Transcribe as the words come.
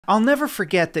I'll never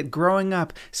forget that growing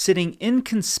up, sitting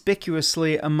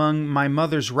inconspicuously among my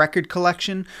mother's record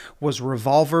collection was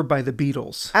Revolver by the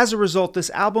Beatles. As a result,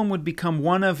 this album would become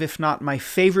one of, if not my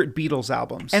favorite Beatles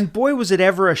albums. And boy was it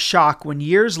ever a shock when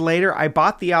years later I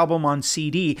bought the album on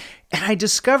CD and I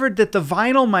discovered that the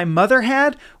vinyl my mother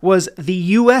had was the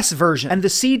US version, and the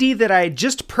CD that I had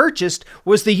just purchased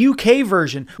was the UK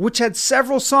version, which had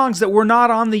several songs that were not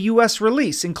on the US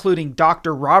release, including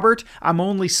Dr. Robert, I'm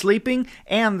Only Sleeping,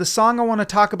 and the song I want to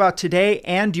talk about today,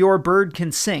 And Your Bird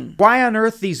Can Sing. Why on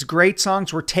earth these great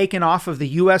songs were taken off of the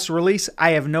US release,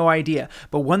 I have no idea.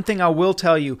 But one thing I will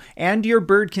tell you, And Your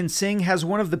Bird Can Sing has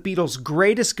one of the Beatles'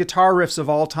 greatest guitar riffs of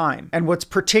all time. And what's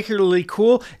particularly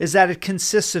cool is that it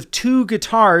consists of two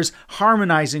guitars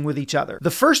harmonizing with each other. The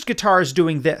first guitar is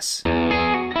doing this.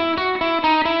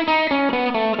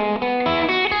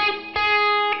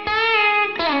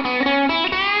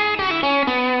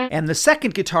 And the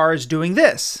second guitar is doing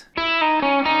this.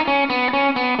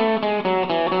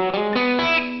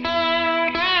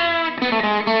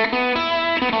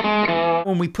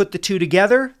 When we put the two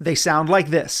together, they sound like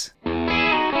this.